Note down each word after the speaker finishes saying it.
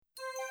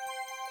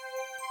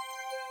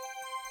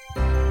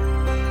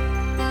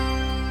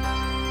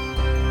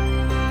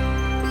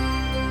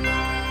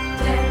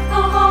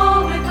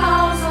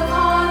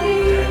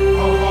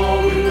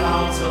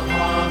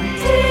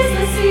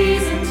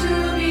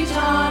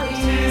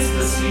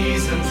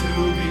reason to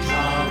be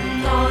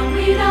jolly. Don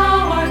we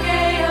now our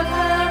gay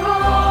apparel.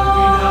 Don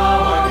we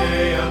now our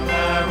gay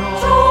apparel.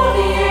 Troll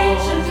the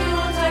ancient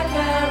Yuletide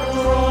carol.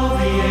 Troll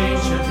the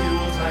ancient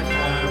Yuletide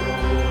carol.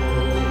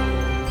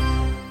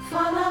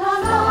 Fa la la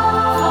la.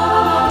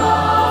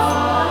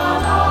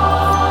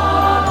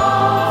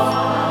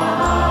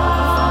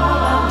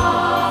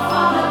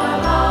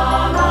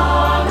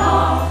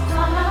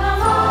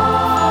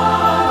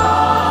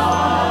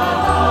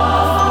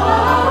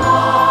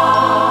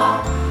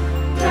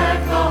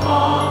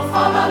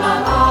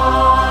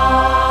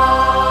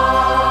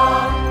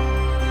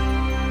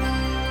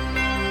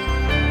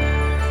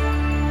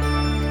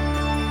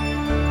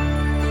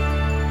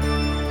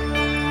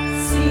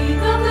 See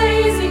the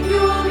blazing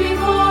Yule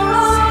before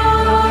us. See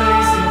the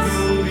blazing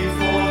Yule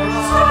before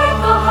us. Strike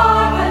the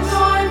harp and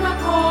join the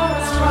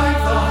chorus.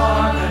 Strike the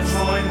harp and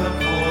join the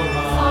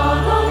chorus.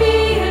 Follow me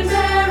in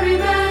merry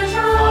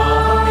measure.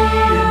 Follow me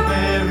in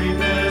merry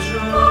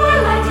measure.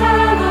 While I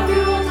tell of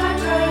Yuletide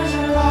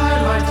treasure.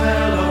 While I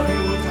tell of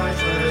Yuletide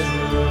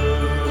treasure.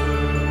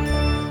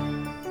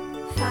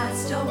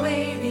 Fast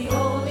away the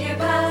old year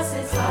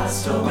passes.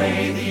 Fast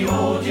away the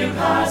old year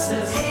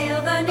passes.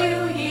 Hail the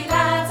new ye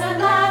lads and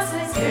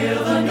lasses.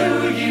 Hail the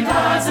new ye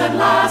lads and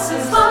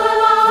lasses.